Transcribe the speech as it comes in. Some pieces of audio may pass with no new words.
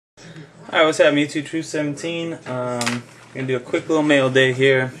Alright, what's happening, YouTube? Truthy17. Gonna do a quick little mail day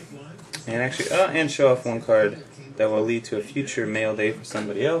here, and actually, and show off one card that will lead to a future mail day for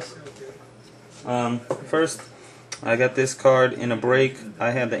somebody else. First, I got this card in a break.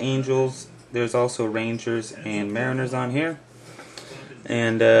 I have the Angels. There's also Rangers and Mariners on here,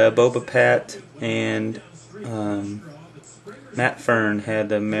 and Boba Pat and Matt Fern had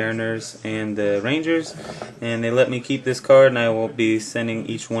the Mariners and the Rangers, and they let me keep this card, and I will be sending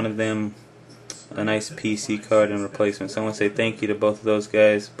each one of them a nice PC card in replacement. So I want to say thank you to both of those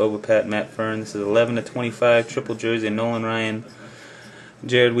guys, Boba Pat, Matt Fern. This is 11/25 triple jersey, Nolan Ryan,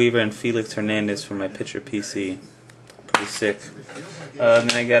 Jared Weaver, and Felix Hernandez for my pitcher PC. Pretty sick.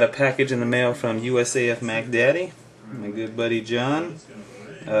 Then I got a package in the mail from usafmacdaddy, my good buddy John.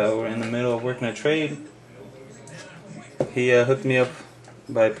 We're in the middle of working a trade. He hooked me up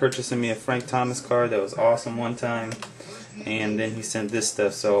by purchasing me a Frank Thomas card that was awesome one time, and then he sent this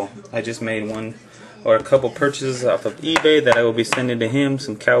stuff. So I just made one or a couple purchases off of eBay that I will be sending to him,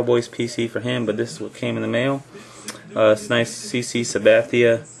 some Cowboys PC for him, but this is what came in the mail. It's nice CC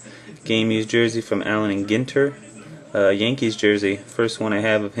Sabathia game used jersey from Allen and Ginter. Yankees jersey, first one I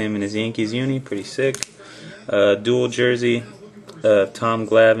have of him in his Yankees uni, pretty sick. Dual jersey, Tom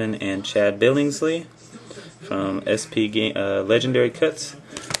Glavine and Chad Billingsley from SP Legendary Cuts,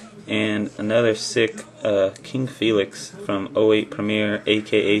 and another sick King Felix from 08 Premier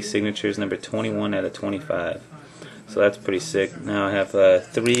aka Signatures number 21/25. So that's pretty sick. Now I have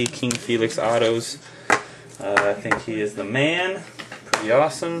 3 King Felix autos. I think he is the man. Pretty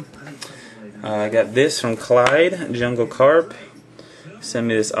awesome. I got this from Clyde, junglecarp. Sent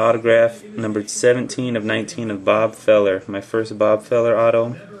me this autograph numbered 17/19 of Bob Feller, my first Bob Feller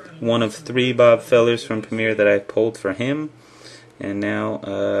auto. One of 3 Bob Fellers from Premier that I pulled for him, and now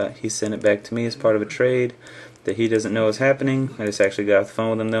he sent it back to me as part of a trade that he doesn't know is happening. I just actually got off the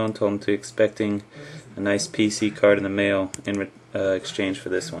phone with him though and told him to expecting a nice PC card in the mail in exchange for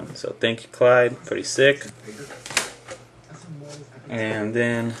this one. So thank you, Clyde. Pretty sick. And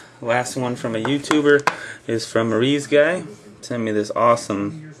then last one from a YouTuber is from mariesguy. Sent me this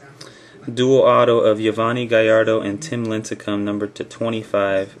awesome dual auto of Yovani Gallardo and Tim Lincecum numbered to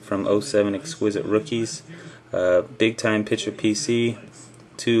 25 from 07 Exquisite Rookies. Big time pitcher PC.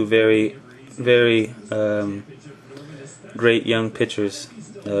 2 very great young pitchers,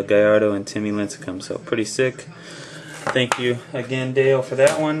 Gallardo and Timmy Lincecum. So pretty sick. Thank you again, Dale, for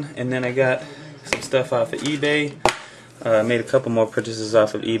that one. And then I got some stuff off of eBay. I made a couple more purchases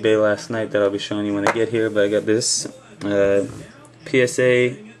off of eBay last night that I'll be showing you when I get here. But I got this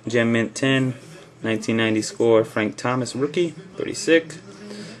PSA Gem Mint 10 1990 score Frank Thomas rookie, pretty sick.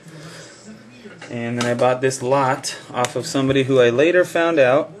 And then I bought this lot off of somebody who I later found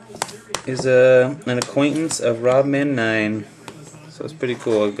out is an acquaintance of Robman9. So it's pretty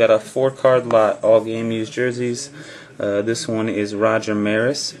cool. I've got a 4-card lot, all game used jerseys. This one is Roger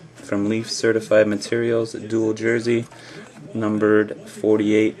Maris from Leaf Certified Materials, dual jersey, numbered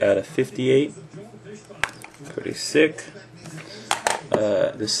 48/58. Pretty sick.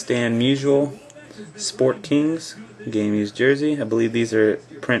 The Stan Musial Sport Kings game used jersey. I believe these are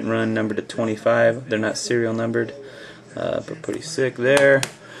print run numbered to 25. They're not serial numbered, but pretty sick there.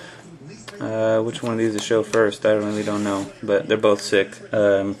 Which one of these to show first? I really don't know, but they're both sick.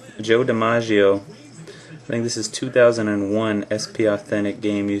 Joe DiMaggio. I think this is 2001 SP Authentic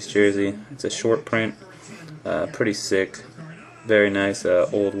game used jersey. It's a short print. Pretty sick. Very nice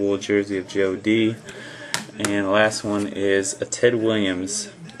old wool jersey of Joe D. And the last one is a Ted Williams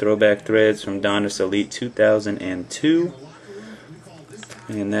throwback threads from Donruss Elite 2002,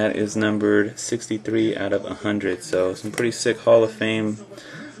 and that is numbered 63/100. So some pretty sick Hall of Fame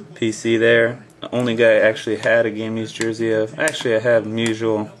PC there. The only guy I actually had a game used jersey of. Actually, I have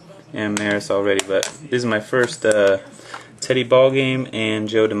Musial and Maris already, but this is my first Teddy Ball game and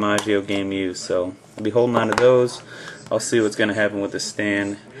Joe DiMaggio game used. So I'll be holding on to those. I'll see what's going to happen with the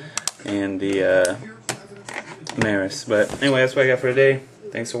Stan and the Maris. But anyway, that's what I got for today.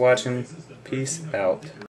 Thanks for watching. Peace out.